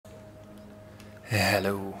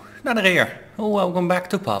Hello, Narnach here. Welcome back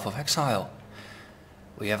to Path of Exile.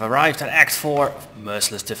 We have arrived at Act 4 of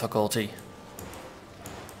Merciless difficulty.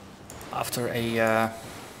 After a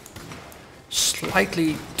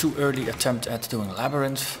slightly too early attempt at doing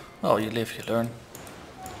Labyrinth, well, you live, you learn.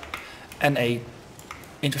 And a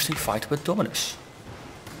interesting fight with Dominus.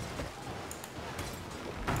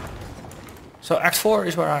 So Act 4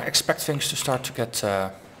 is where I expect things to start to get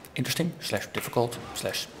interesting, slash difficult,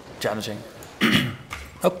 slash challenging.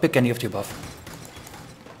 Oh, pick any of the above.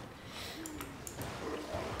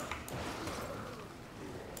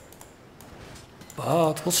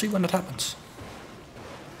 But we'll see when it happens.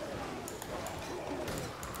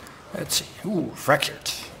 Let's see. Ooh,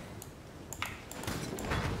 fractured.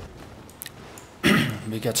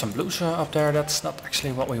 We get some blues up there. That's not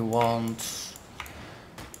actually what we want.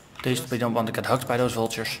 At least we don't want to get hugged by those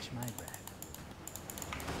vultures.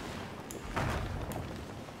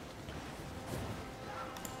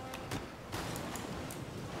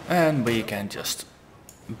 And we can just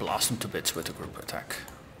blast them to bits with a group attack.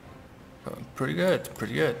 Going pretty good,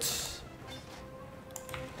 pretty good.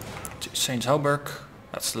 Saint's Hauberg,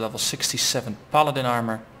 that's level 67 paladin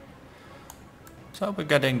armor. So we're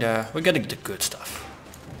getting the good stuff.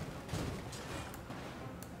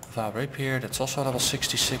 Vaal rapier, that's also a level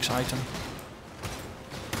 66 item.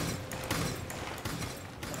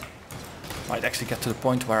 Might actually get to the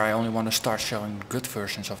point where I only want to start showing good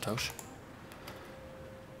versions of those.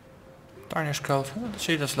 Tarnish coat, let's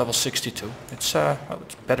see, that's level 62. It's a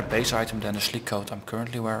better base item than the sleek coat I'm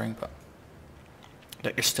currently wearing, but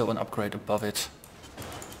there is still an upgrade above it.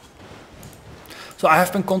 So I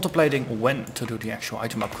have been contemplating when to do the actual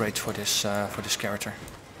item upgrades for this character.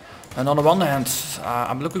 And on the one hand,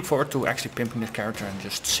 I'm looking forward to actually pimping this character and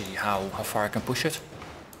just see how far I can push it.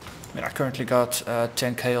 I mean, I currently got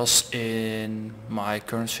 10 chaos in my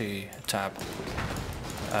currency tab.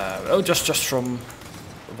 Just from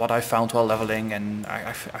what I found while leveling, and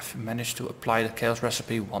I've managed to apply the chaos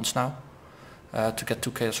recipe once now to get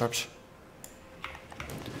 2 chaos orbs.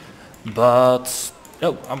 But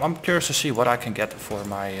I'm curious to see what I can get for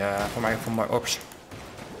my orbs,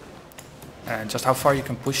 and just how far you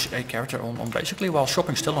can push a character on basically while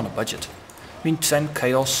shopping still on a budget. I mean, 10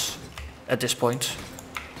 chaos at this point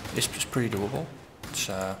is pretty doable. It's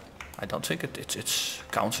I don't think it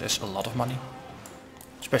counts as a lot of money.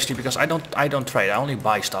 Especially because I don't trade, I only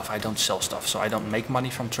buy stuff, I don't sell stuff, so I don't make money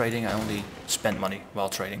from trading, I only spend money while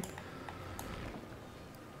trading.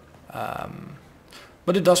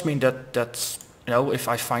 But it does mean that you know, if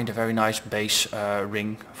I find a very nice base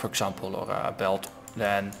ring, for example, or a belt,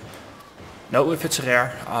 then if it's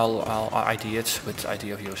rare, I'll ID it with the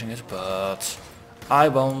idea of using it, but I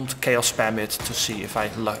won't chaos spam it to see if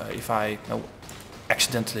I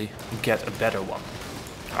accidentally get a better one.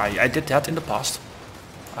 I did that in the past.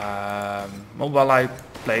 While I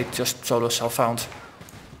played just solo self-found,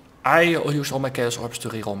 I used all my chaos orbs to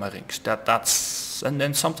reroll my rings. And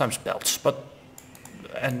then sometimes belts,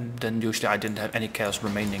 and then usually I didn't have any chaos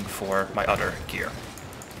remaining for my other gear.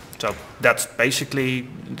 So that's basically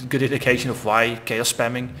a good indication of why chaos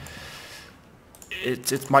spamming.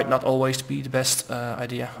 It might not always be the best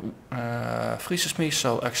idea. Freezes me,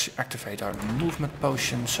 so activate our movement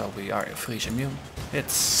potion, so we are freeze immune.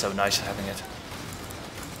 It's so nice having it.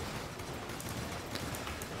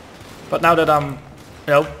 But now that I'm,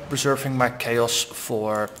 reserving my chaos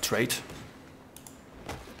for trade,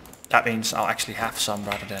 that means I'll actually have some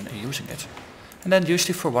rather than using it. And then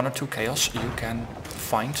usually for 1 or 2 chaos you can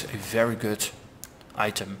find a very good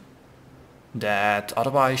item that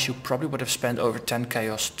otherwise you probably would have spent over 10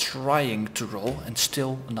 chaos trying to roll and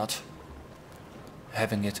still not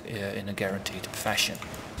having it in a guaranteed fashion.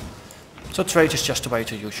 So trade is just a way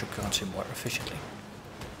to use your currency more efficiently.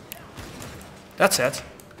 That said,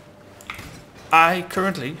 I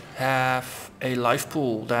currently have a life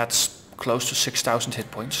pool that's close to 6,000 hit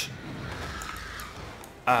points.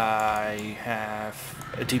 I have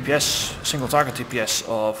a DPS, single target DPS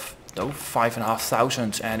of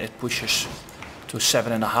 5,500, and it pushes to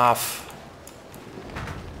 7.5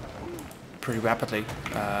 pretty rapidly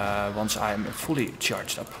once I'm fully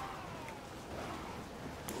charged up.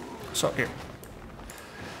 So here.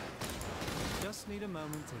 Just need a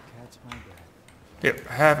moment to catch my breath. Here,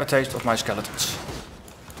 have a taste of my skeletons.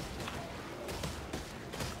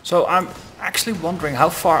 So I'm actually wondering how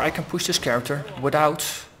far I can push this character without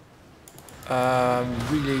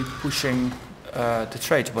really pushing the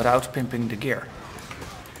trade, without pimping the gear.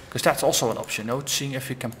 Because that's also an option, seeing if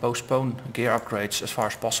we can postpone gear upgrades as far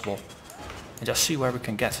as possible and just see where we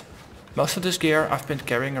can get. Most of this gear I've been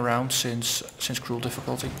carrying around since Cruel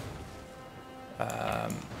difficulty.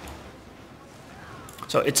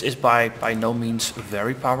 So it's by no means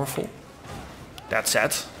very powerful. That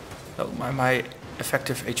said, my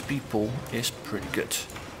effective HP pool is pretty good.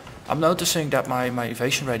 I'm noticing that my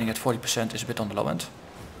evasion rating at 40% is a bit on the low end.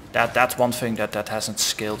 That's one thing that hasn't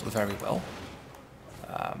scaled very well.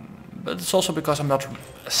 But it's also because I'm not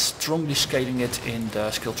strongly scaling it in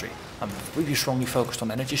the skill tree. I'm really strongly focused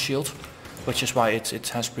on energy shield, which is why it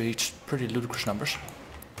has reached pretty ludicrous numbers.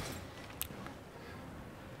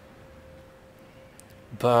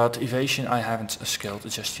 But evasion I haven't scaled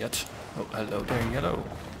just yet. Oh, hello there, yellow.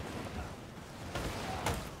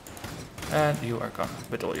 And you are gone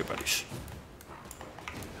with all your buddies.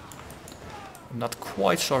 I'm not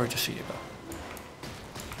quite sorry to see you go.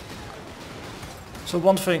 So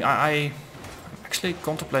one thing I'm actually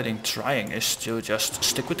contemplating trying is to just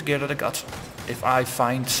stick with the gear that I got. If I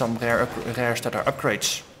find some rares that are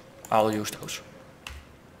upgrades, I'll use those.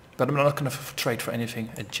 But I'm not going to trade for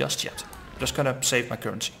anything just yet. Just going to save my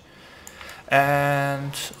currency.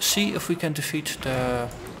 And see if we can defeat the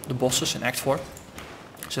bosses in Act 4.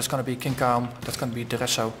 So it's going to be King Kaum, that's going to be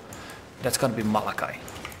Deresso, that's going to be Malachi.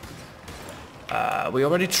 We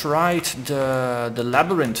already tried the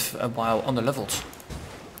labyrinth while under-leveled.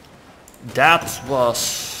 That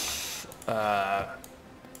was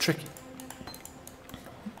tricky.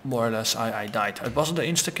 More or less I died. It wasn't an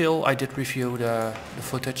insta-kill, I did review the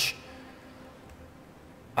footage.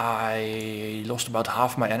 I lost about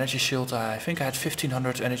half my energy shield. I think I had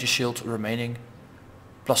 1500 energy shield remaining,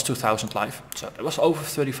 plus 2000 life. So it was over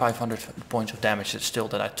 3500 points of damage still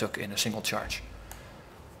that I took in a single charge.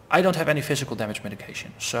 I don't have any physical damage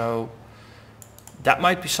mitigation, so that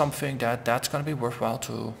might be something that's going to be worthwhile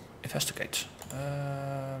to investigate.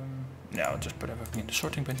 No, just put everything in the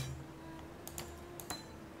sorting bin.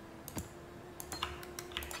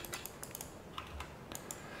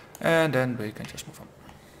 And then we can just move on.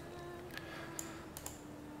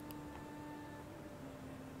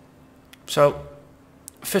 So,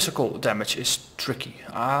 physical damage is tricky.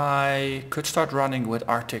 I could start running with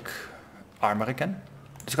Arctic armor again.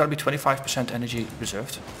 It's going to be 25% energy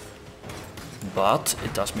reserved, but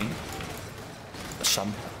it does mean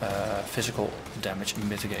some physical damage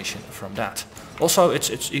mitigation from that. Also,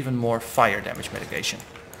 it's even more fire damage mitigation,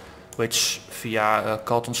 which via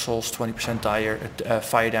Colton Soul's 20%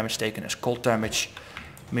 fire damage taken as cold damage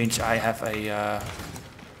means I have a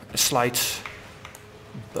slight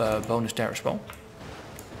bonus there as well.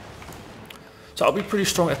 So I'll be pretty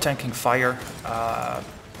strong at tanking fire,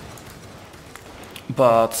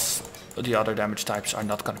 but the other damage types are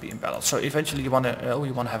not going to be imbalanced. So eventually you want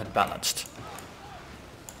to have it balanced.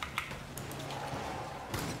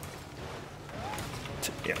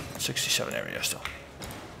 Yeah, 67 area still.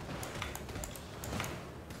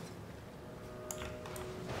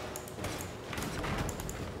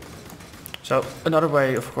 So another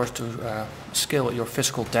way, of course, to scale your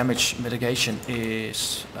physical damage mitigation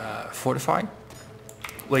is Fortify,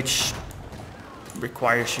 which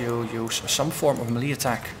requires you use some form of melee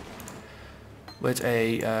attack with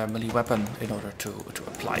a melee weapon in order to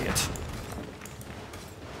apply it.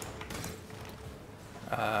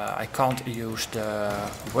 I can't use the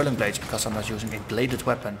whirling blades because I'm not using a bladed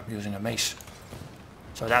weapon, I'm using a mace.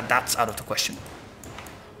 So that's out of the question.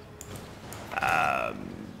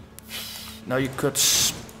 Now you could...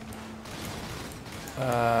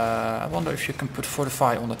 I wonder if you can put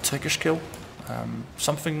Fortify on a trigger skill.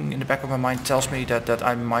 Something in the back of my mind tells me that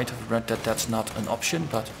I might have read that that's not an option,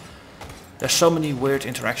 but there's so many weird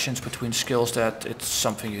interactions between skills that it's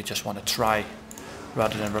something you just want to try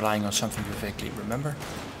rather than relying on something you vaguely remember.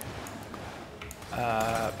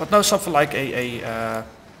 But no, something like a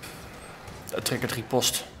triggered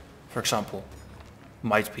riposte, for example,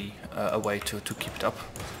 might be a way to keep it up.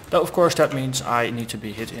 Though of course that means I need to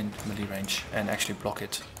be hit in melee range and actually block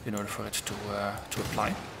it in order for it to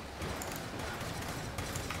apply.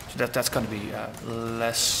 So that's going to be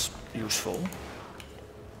less useful.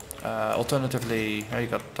 Alternatively, you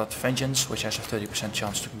got that Vengeance, which has a 30%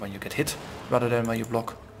 chance to when you get hit, rather than when you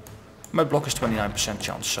block. My block is 29%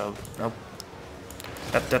 chance, so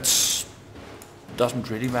that doesn't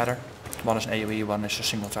really matter. One is an AoE, one is a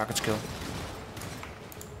single target skill.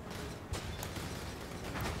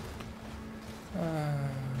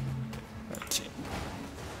 Let's see.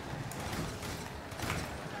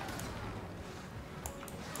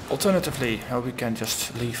 Alternatively, we can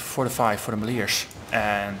just leave Fortify for the meleers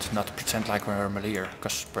and not pretend like we're a meleer,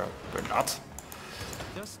 because we're not.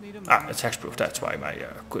 It's hexproof, that's why my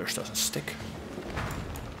curse doesn't stick.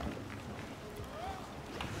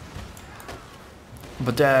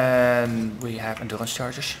 But then we have endurance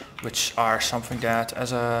charges, which are something that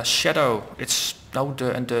as a shadow it's now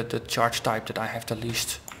the charge type that I have the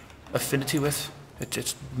least affinity with.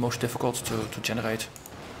 It's most difficult to generate.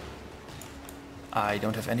 I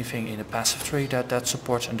don't have anything in the passive tree that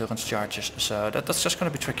supports endurance charges, so that's just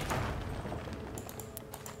going to be tricky.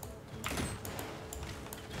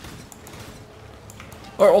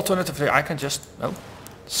 Or alternatively, I can just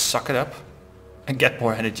suck it up and get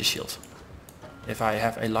more energy shield. If I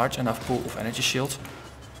have a large enough pool of energy shield,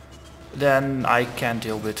 then I can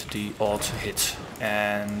deal with the odd hit.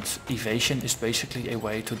 And evasion is basically a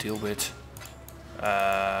way to deal with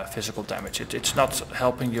physical damage. It's not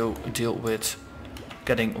helping you deal with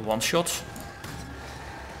getting one shot.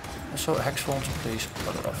 Also hex wand, please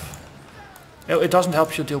put it off. It doesn't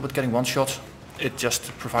help you deal with getting one shot. It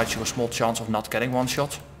just provides you a small chance of not getting one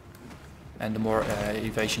shot. And the more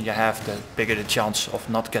evasion you have, the bigger the chance of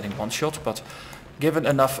not getting one shot. But given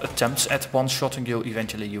enough attempts at one-shotting you,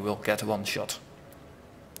 eventually you will get one shot.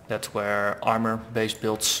 That's where armor-based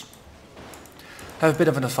builds have a bit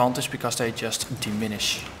of an advantage, because they just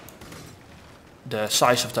diminish the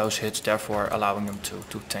size of those hits, therefore allowing them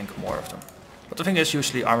to tank more of them. But the thing is,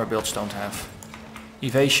 usually armor builds don't have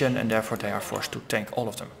evasion, and therefore they are forced to tank all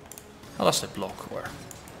of them. Unless they block or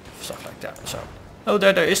stuff like that. So,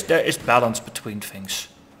 there is balance between things.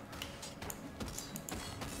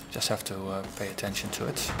 Just have to pay attention to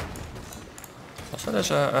it. Also,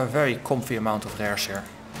 there's a very comfy amount of rares here.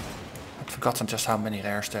 I've forgotten just how many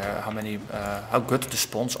rares there, how good the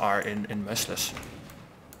spawns are in Merciless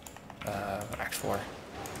Act 4.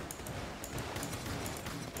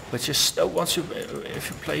 Which is once if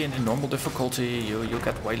you play in normal difficulty, you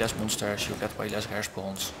get way less monsters, you get way less rare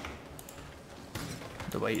spawns.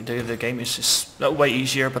 The game is way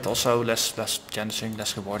easier, but also less challenging,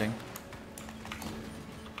 less rewarding.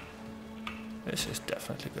 This is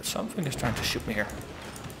definitely good. Something is trying to shoot me here.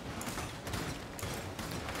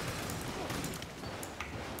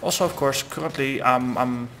 Also, of course, currently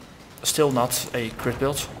I'm still not a crit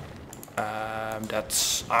build.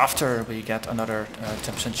 That's after we get another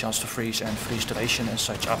 10% chance to freeze and freeze duration and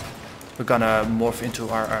such up. We're gonna morph into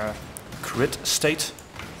our crit state.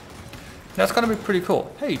 That's gonna be pretty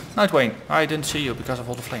cool. Hey, Nightwing, I didn't see you because of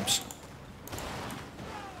all the flames.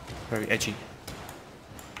 Very edgy.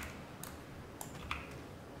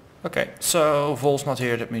 Okay, so Vaal's not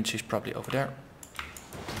here, that means he's probably over there.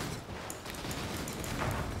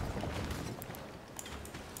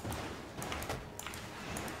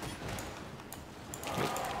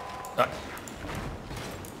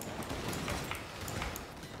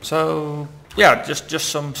 So yeah, just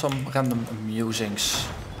some random musings.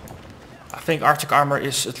 I think Arctic Armor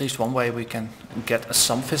is at least one way we can get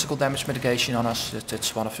some physical damage mitigation on us.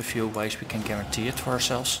 It's one of the few ways we can guarantee it for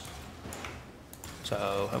ourselves.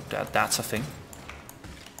 So hope that's a thing.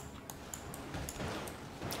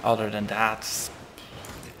 Other than that,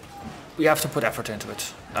 we have to put effort into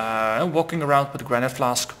it. Walking around with a granite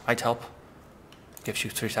flask might help. Gives you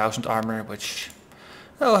 3000 armor, which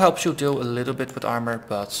helps you deal a little bit with armor,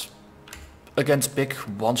 but against big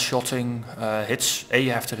one-shotting hits, A,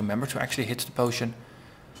 you have to remember to actually hit the potion.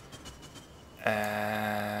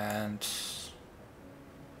 And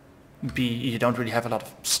B, you don't really have a lot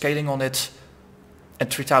of scaling on it.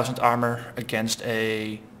 And 3000 armor against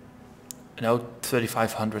a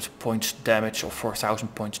 3500 points damage or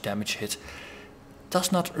 4000 points damage hit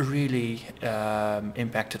does not really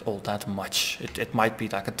impact it all that much. It might be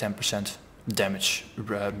like a 10% damage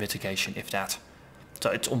mitigation, if that. So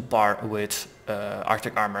it's on par with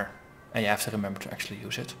Arctic Armor, and you have to remember to actually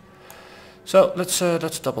use it. So let's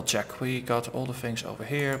double check. We got all the things over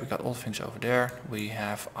here, we got all the things over there. We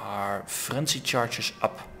have our frenzy charges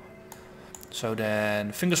up. So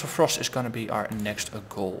then Fingers of Frost is going to be our next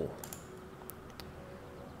goal.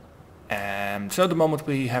 And so the moment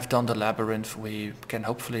we have done the labyrinth, we can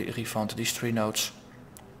hopefully refund these 3 nodes.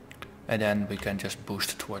 And then we can just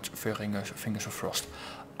boost towards Fingers of Frost.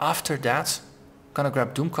 After that, I'm gonna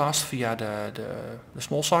grab Doomcast via the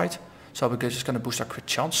small side. So we're just gonna boost our crit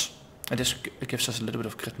chance. And this gives us a little bit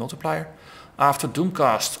of crit multiplier. After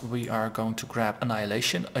Doomcast, we are going to grab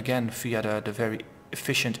Annihilation, again via the very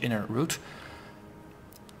efficient inner route.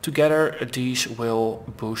 Together, these will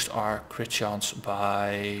boost our crit chance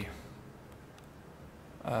by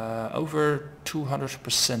over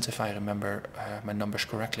 200%, if I remember my numbers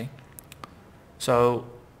correctly. So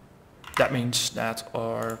that means that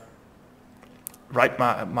our right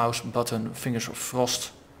mouse button, Fingers of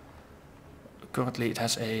Frost, currently it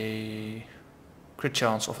has a crit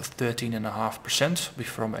chance of 13.5%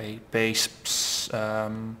 from a base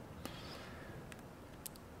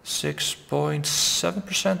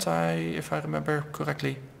 6.7%, if I remember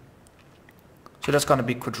correctly. So that's gonna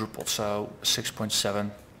be quadrupled, so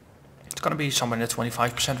 6.7. It's gonna be somewhere in the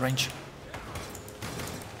 25% range.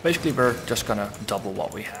 Basically we're just gonna double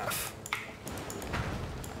what we have.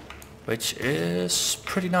 Which is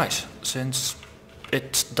pretty nice, since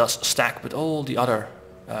it does stack with all the other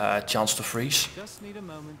chance to freeze. Just need a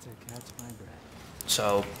moment to catch my breath.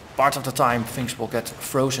 So part of the time things will get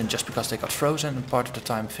frozen just because they got frozen, and part of the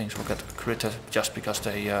time things will get critted just because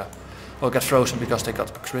they will get frozen because they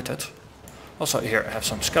got critted. Also here I have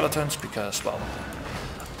some skeletons because, well,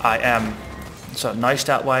 I am so nice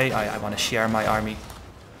that way. I want to share my army.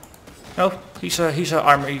 No, he's an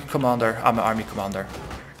army commander. I'm an army commander.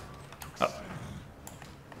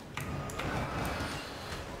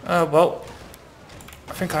 Well,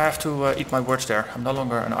 I think I have to eat my words there. I'm no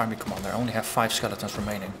longer an army commander. I only have 5 skeletons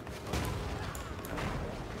remaining.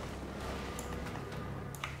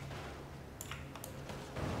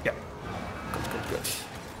 Yeah, good.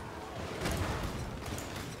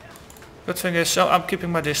 Good thing is, so I'm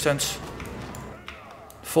keeping my distance.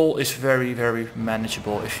 Vaal is very, very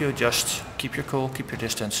manageable if you just keep your cool, keep your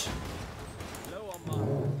distance.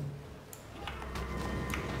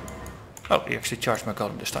 Oh, he actually charged my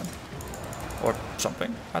golem this time. Or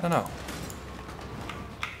something, I don't know.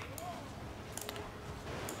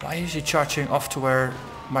 Why is he charging off to where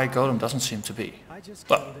my golem doesn't seem to be?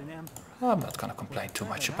 Well, I'm not gonna complain too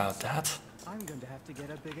much about that. I'm going to have to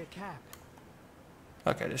get a bigger cap.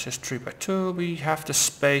 Okay, this is 3x2. We have the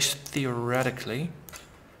space theoretically,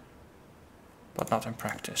 but not in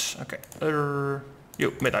practice. Okay,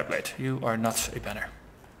 you, Midnight Blade, you are not a banner.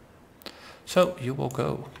 So you will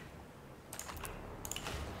go.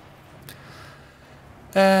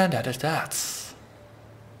 And that is that.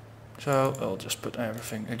 So I'll just put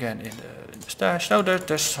everything again in the stash. No,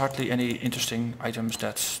 there's hardly any interesting items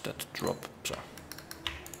that drop. So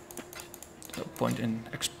no point in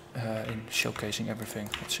showcasing everything.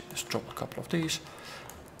 Let's see, let's drop a couple of these,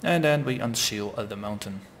 and then we unseal the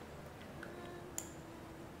mountain.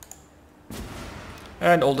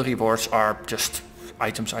 And all the rewards are just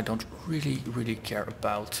items I don't really care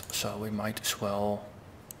about. So we might as well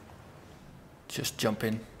just jump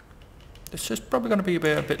in. This is probably going to be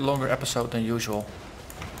a bit longer episode than usual,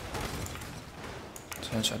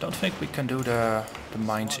 since I don't think we can do the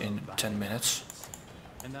mines in 10 minutes.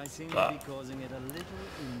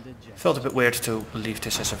 Felt a bit weird to leave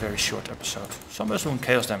this as a very short episode. Someone's doing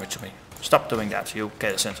chaos damage to me. Stop doing that, you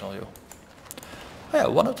chaos sentinel, you. Oh yeah,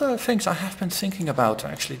 one of the things I have been thinking about,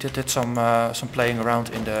 I actually did some playing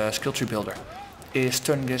around in the skill tree builder, is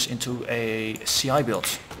turning this into a CI build,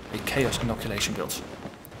 a chaos inoculation build.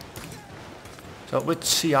 So with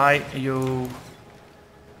CI you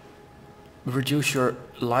reduce your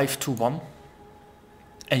life to 1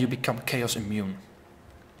 and you become chaos immune.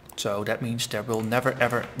 So that means there will never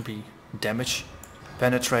ever be damage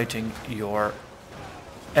penetrating your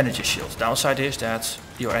energy shield. Downside is that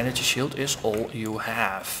your energy shield is all you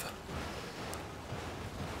have.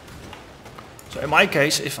 So in my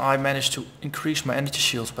case, if I manage to increase my energy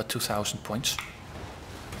shield by 2000 points,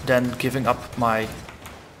 then giving up my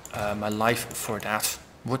my life for that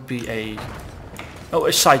would be a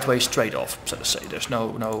sideways trade-off, so to say. There's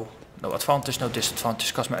no advantage, no disadvantage,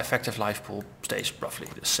 because my effective life pool stays roughly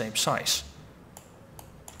the same size.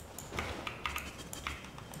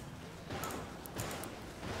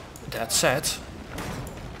 That said,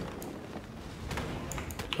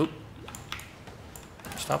 oop,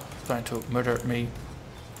 stop trying to murder me.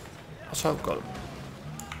 Also, Golem.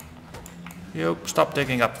 You stop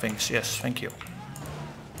digging up things. Yes, thank you.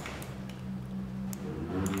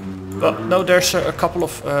 But no, there's a couple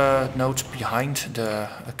of nodes behind the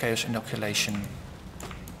chaos inoculation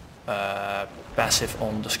passive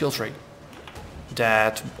on the skill tree.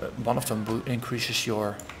 That one of them increases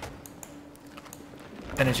your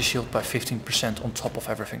energy shield by 15% on top of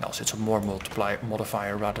everything else. It's a more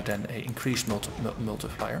modifier rather than an increased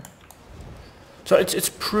multiplier. So it's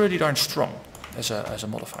pretty darn strong as a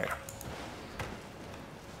modifier.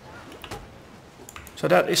 So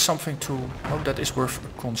that is something that is worth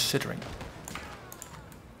considering.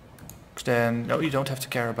 Then no, you don't have to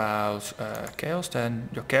care about chaos. Then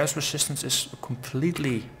your chaos resistance is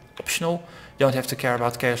completely optional. You don't have to care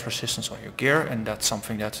about chaos resistance on your gear, and that's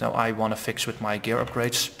something that I want to fix with my gear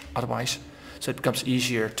upgrades otherwise. So it becomes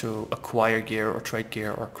easier to acquire gear or trade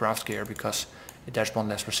gear or craft gear because there's one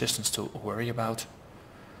less resistance to worry about.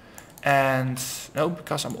 And no,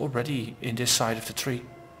 because I'm already in this side of the tree.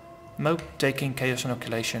 No, taking chaos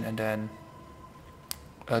inoculation and then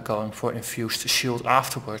going for infused shield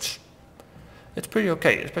afterwards. It's pretty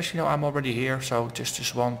okay, especially now I'm already here, so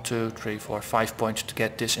just 1, 2, 3, 4, 5 points to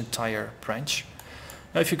get this entire branch.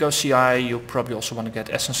 Now if you go CI, you probably also want to get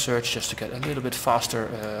Essence Surge just to get a little bit faster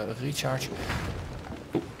recharge.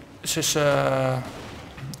 Ooh, this is a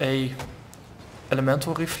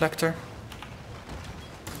Elemental Reflector.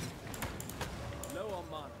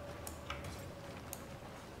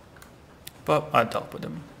 But I dealt with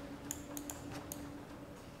him.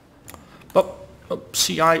 But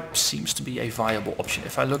CI seems to be a viable option.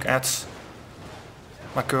 If I look at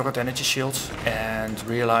my current energy shield and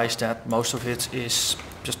realize that most of it is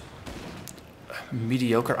just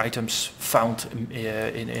mediocre items found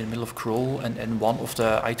in the middle of Cruel, and one of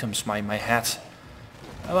the items, my hat,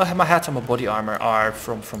 my hat and my body armor are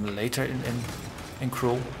from later in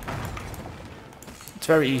Cruel. It's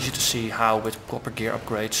very easy to see how with proper gear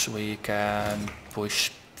upgrades we can push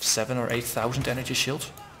 7,000 or 8,000 energy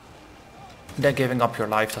shields. Then giving up your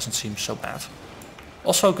life doesn't seem so bad.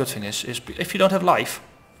 Also a good thing is if you don't have life,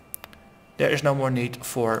 there is no more need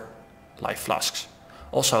for life flasks.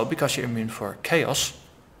 Also, because you're immune for chaos,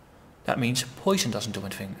 that means poison doesn't do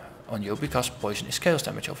anything on you, because poison is chaos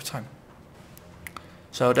damage over time.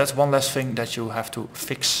 So that's one less thing that you have to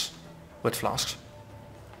fix with flasks.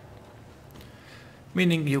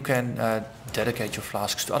 Meaning you can dedicate your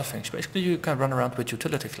flasks to other things. Basically you can run around with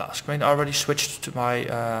utility flasks. I mean, I already switched to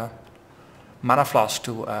my mana flask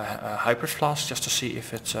to a hybrid flask just to see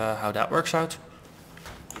if it's how that works out.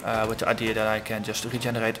 With the idea that I can just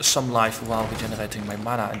regenerate some life while regenerating my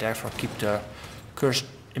mana, and therefore keep the curse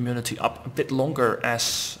immunity up a bit longer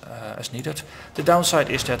as needed. The downside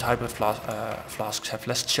is that hybrid flasks have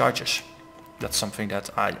less charges. That's something that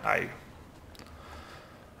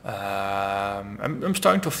I'm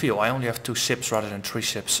starting to feel. I only have 2 sips rather than 3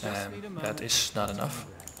 sips, and that is not enough.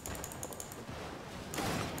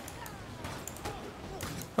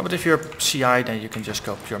 No, but if you're CI, then you can just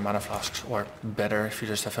go pure mana flasks, or better, if you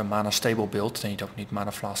just have a mana stable build, then you don't need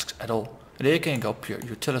mana flasks at all. And then you can go pure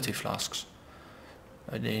utility flasks.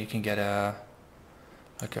 And then you can get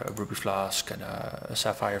like a ruby flask and a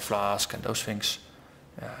sapphire flask and those things.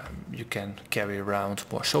 You can carry around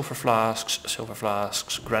more silver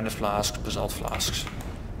flasks, granite flasks, basalt flasks.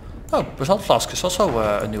 Oh, basalt flask is also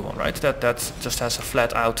a new one, right? That just has a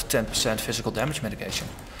flat out 10% physical damage mitigation.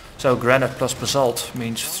 So granite plus basalt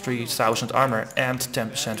means 3000 armor and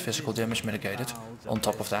 10% physical damage mitigated on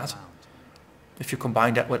top of that. If you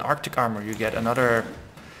combine that with Arctic armor, you get another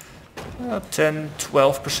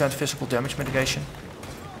 10-12% physical damage mitigation.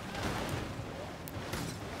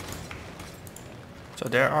 So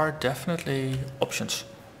there are definitely options.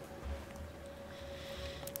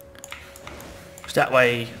 So that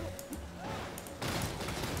way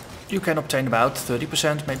you can obtain about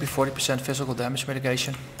 30%, maybe 40% physical damage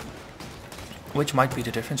mitigation, which might be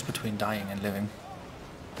the difference between dying and living.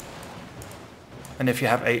 And if you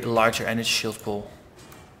have a larger energy shield pool,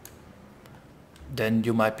 then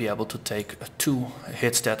you might be able to take 2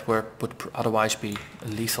 hits that would otherwise be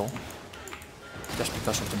lethal, just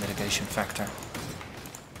because of the mitigation factor.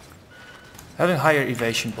 Having higher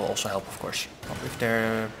evasion will also help, of course.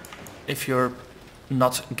 If you're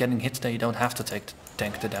not getting hit, then you don't have to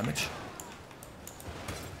tank the damage.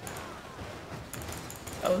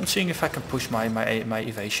 I'm seeing if I can push my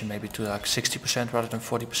evasion maybe to like 60% rather than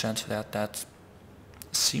 40%. That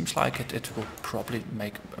seems like it will probably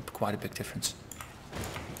make quite a big difference.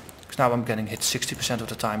 Because now I'm getting hit 60% of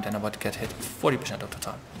the time, then I would get hit 40% of the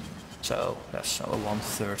time. So that's a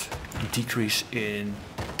 1/3 decrease in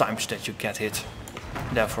times that you get hit,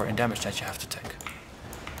 therefore in damage that you have to take.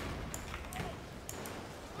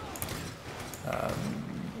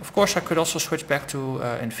 Of course I could also switch back to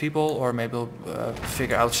Enfeeble, or maybe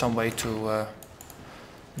figure out some way to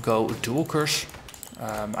go dual curse.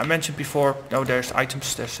 I mentioned before, there's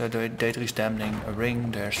items, there's the Daedalus Damning, a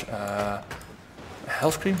ring, there's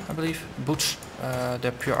Health Cream, I believe, boots,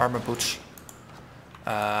 they're pure armor boots.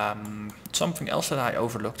 Something else that I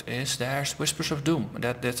overlooked is there's Whispers of Doom.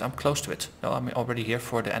 I'm close to it. No, I'm already here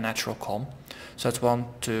for the Unnatural Calm. So that's 1,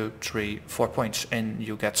 2, 3, 4 points, and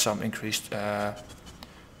you get some increased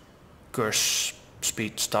curse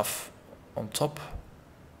speed stuff on top.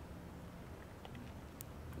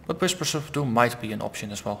 But Whispers of Doom might be an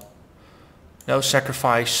option as well. No,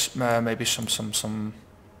 sacrifice maybe some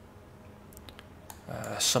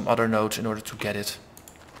other nodes in order to get it.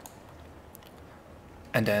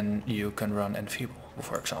 And then you can run Enfeeble,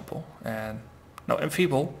 for example. And no,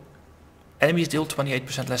 Enfeeble, enemies deal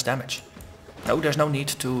 28% less damage. No, there's no need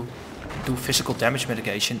to do physical damage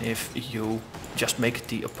mitigation if you just make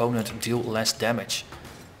the opponent deal less damage.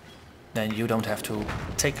 Then you don't have to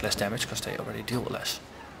take less damage because they already deal less.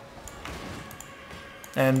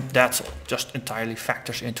 And that just entirely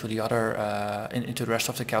factors into the other, into the rest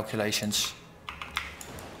of the calculations.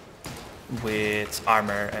 with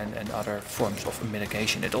armor and other forms of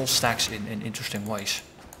mitigation. It all stacks in interesting ways.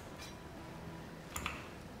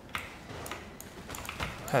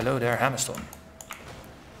 Hello there, Hammerstone.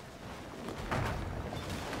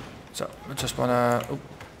 So I just wanna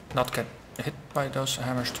not get hit by those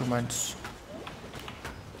hammers too much.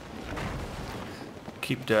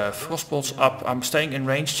 Keep the frostbolts up. I'm staying in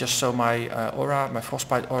range just so my my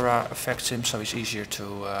frostbite aura affects him, so he's easier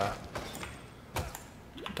to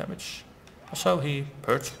damage. Also, he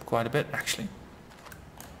hurts quite a bit actually.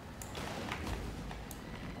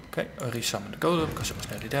 Okay, I resummon the golem because it was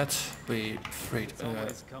nearly dead. We freed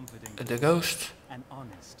the ghost. An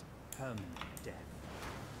honest, permanent death.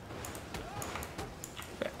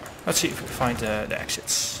 Okay, let's see if we can find the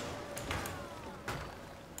exits.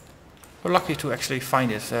 We're lucky to actually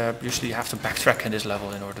find it. Usually you have to backtrack in this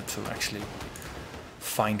level in order to actually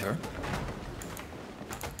find her.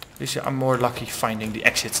 At least I'm more lucky finding the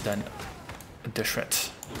exits than the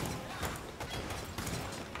threat.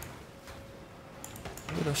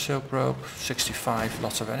 A bit of silk rope, 65,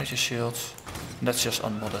 lots of energy shields. And that's just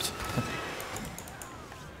unmodded.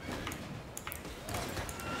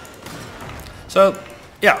 So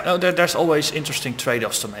yeah, no, there's always interesting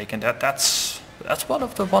trade-offs to make, and that's one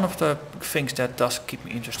of the things that does keep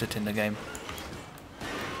me interested in the game.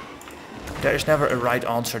 There is never a right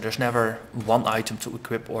answer. There's never one item to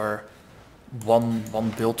equip or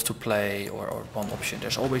one build to play or one option.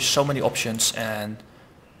 There's always so many options, and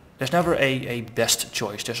there's never a best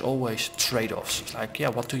choice. There's always trade-offs. It's like, yeah,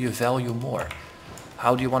 what do you value more?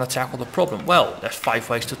 How do you want to tackle the problem? Well, there's 5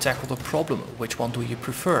 ways to tackle the problem. Which one do you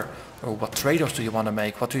prefer? Or what trade-offs do you want to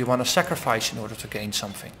make? What do you want to sacrifice in order to gain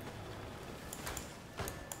something?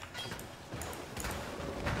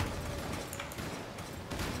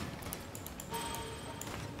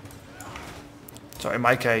 So in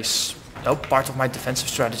my case, no, part of my defensive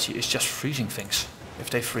strategy is just freezing things.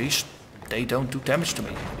 If they freeze, they don't do damage to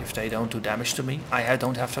me. If they don't do damage to me, I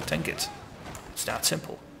don't have to tank it. It's that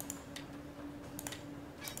simple.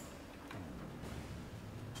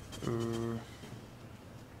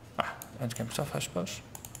 Endgame stuff, I suppose.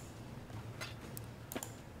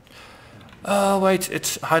 Oh wait,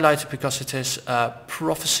 it's highlighted because it is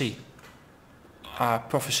prophecy.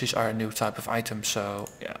 Prophecies are a new type of item, so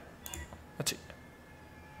yeah. Let's see.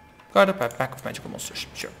 Got a pack of magical monsters,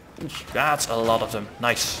 sure. That's a lot of them,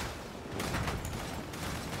 nice.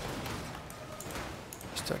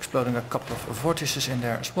 Still exploding a couple of vortices in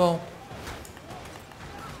there as well.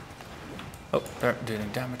 Oh, they're dealing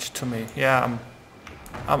damage to me. Yeah,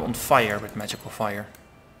 I'm on fire with magical fire.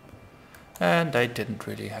 And they didn't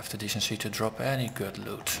really have the decency to drop any good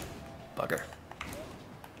loot. Bugger.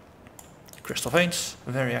 Crystal veins,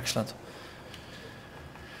 very excellent.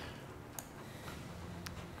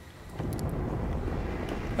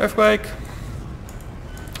 Earthquake.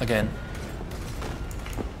 Again.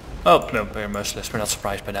 Oh, no, we're merciless. We're not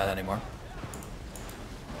surprised by that anymore.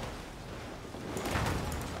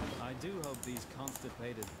 I do hope these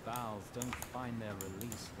constipated Vaals don't find their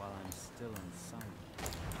release while I'm still inside.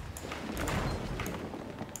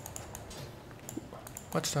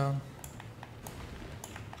 What's down?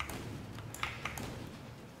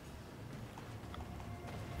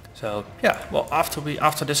 So yeah, well, after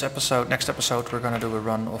this episode, next episode, we're gonna do a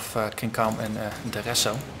run of King Calm and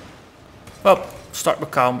Deresso. Well, start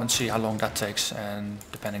with Calm and see how long that takes, and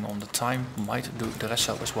depending on the time, we might do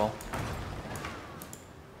Deresso as well.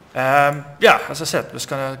 Yeah, as I said, we're just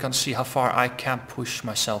gonna see how far I can push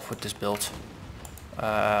myself with this build,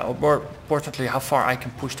 or more importantly, how far I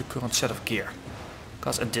can push the current set of gear.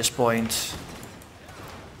 Because at this point,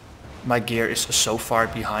 my gear is so far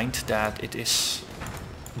behind that it is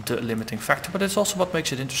the limiting factor, but it's also what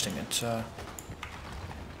makes it interesting.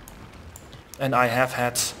 And I have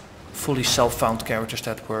had fully self-found characters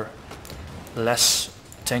that were less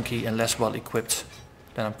tanky and less well equipped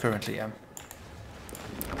than I currently am.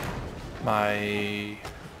 My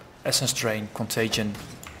Essence Drain Contagion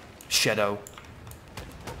Shadow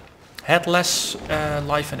had less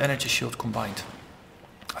life and energy shield combined.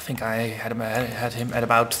 I think I had him at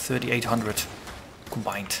about 3800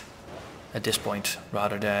 combined at this point,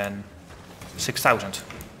 rather than 6000.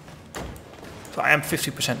 So I am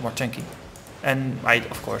 50% more tanky. And I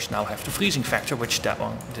of course now have the freezing factor, which that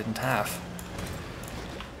one didn't have.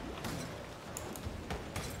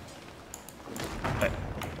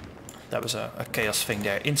 That was a chaos thing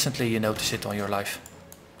there. Instantly you notice it on your life,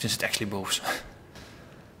 since it actually moves.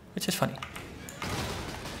 Which is funny.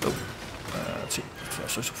 Oh, let's see.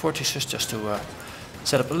 So some vortices just to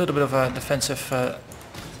set up a little bit of a defensive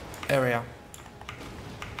area.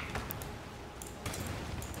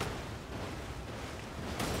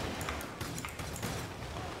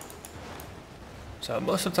 So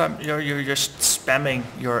most of the time you're just spamming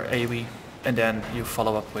your AoE and then you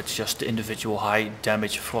follow up with just the individual high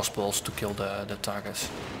damage frostbolts to kill the targets.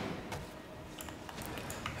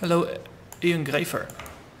 Hello Ian Graver.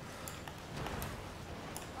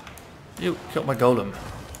 You killed my golem.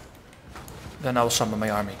 Then I will summon my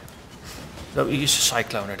army. Though he's a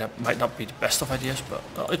cycloner, that might not be the best of ideas, but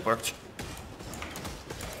well, it worked.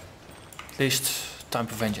 At least time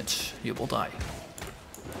for vengeance. You will die.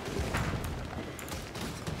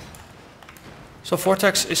 So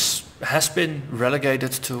Vortex has been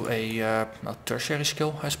relegated to a tertiary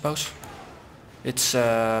skill, I suppose. It's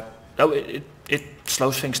it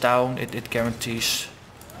slows things down. It guarantees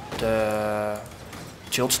the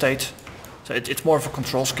chilled state. So it's more of a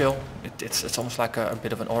control skill. It's almost like a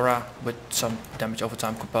bit of an aura with some damage over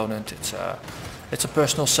time component. It's a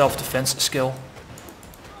personal self-defense skill.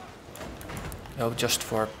 Just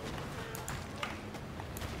for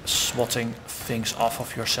swatting things off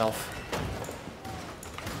of yourself.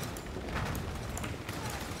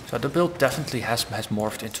 So the build definitely has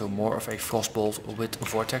morphed into more of a Frostbolt with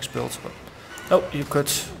Vortex build. But you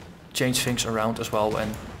could change things around as well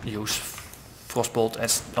and use Frostbolt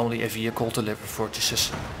as only a vehicle to deliver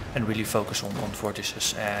vortices and really focus on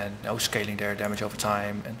vortices and scaling their damage over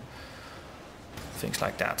time and things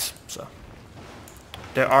like that. So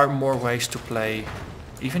there are more ways to play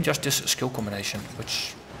even just this skill combination,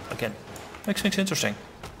 which again makes things interesting.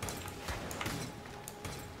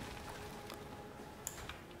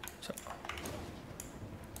 So.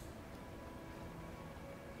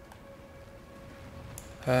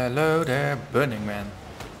 Hello there, Burning Man.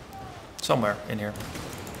 Somewhere in here.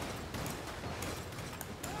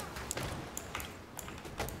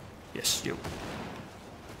 Yes, you.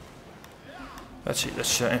 Let's see,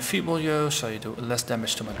 let's enfeeble you so you do less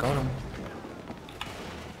damage to my golem.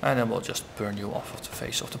 And then we'll just burn you off of the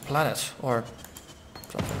face of the planet or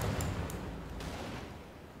something.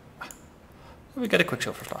 We get a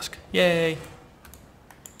Quicksilver Flask. Yay!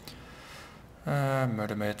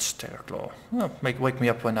 Murder Mitts, Terror Claw. Well, wake me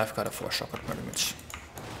up when I've got a 4-socket Murder Mitts.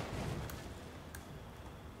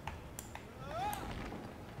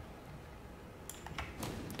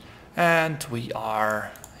 And we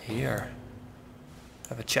are here.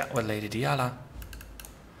 Have a chat with Lady Diala.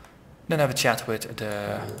 Then have a chat with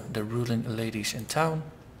the ruling ladies in town.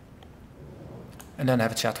 And then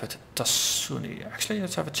have a chat with Tasuni. Actually,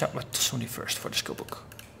 let's have a chat with Tasuni first for the skill book.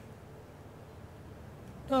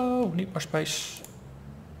 No, need more space.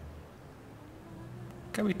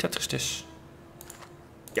 Can we Tetris this?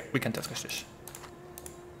 Yeah, we can Tetris this.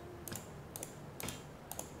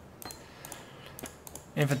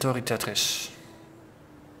 Inventory Tetris.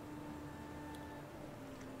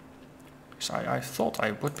 So I thought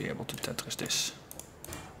I would be able to Tetris this.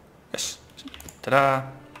 Yes. Ta-da!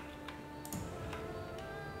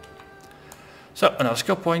 So another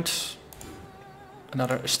skill point.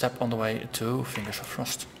 Another step on the way to Fingers of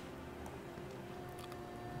Frost.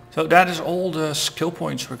 So that is all the skill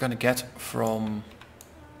points we're gonna get from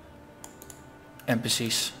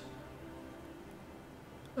NPCs.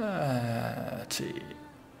 Let's see.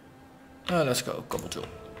 Let's go Cobble Tool.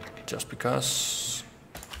 Just because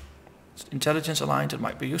it's intelligence aligned, it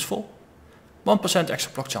might be useful. 1%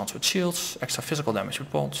 extra block chance with shields, extra physical damage with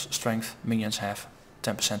bonds, strength, minions have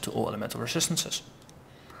 10% to all elemental resistances.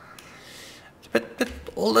 It's a bit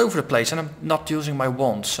all over the place and I'm not using my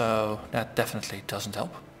wand, so that definitely doesn't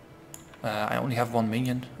help. I only have one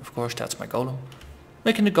minion, of course, that's my golem.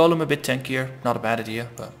 Making the golem a bit tankier, not a bad idea,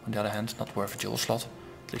 but on the other hand, not worth a jewel slot.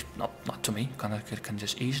 At least not to me, can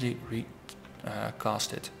just easily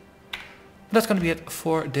recast it. But that's gonna be it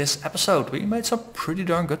for this episode. We made some pretty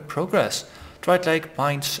darn good progress. Tried Lake,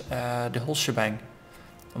 Pines, the whole shebang.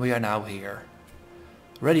 We are now here.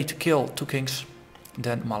 Ready to kill 2 kings,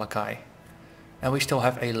 then Malachi. And we still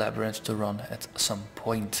have a labyrinth to run at some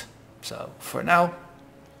point. So for now,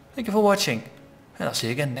 thank you for watching. And I'll see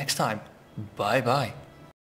you again next time. Bye bye.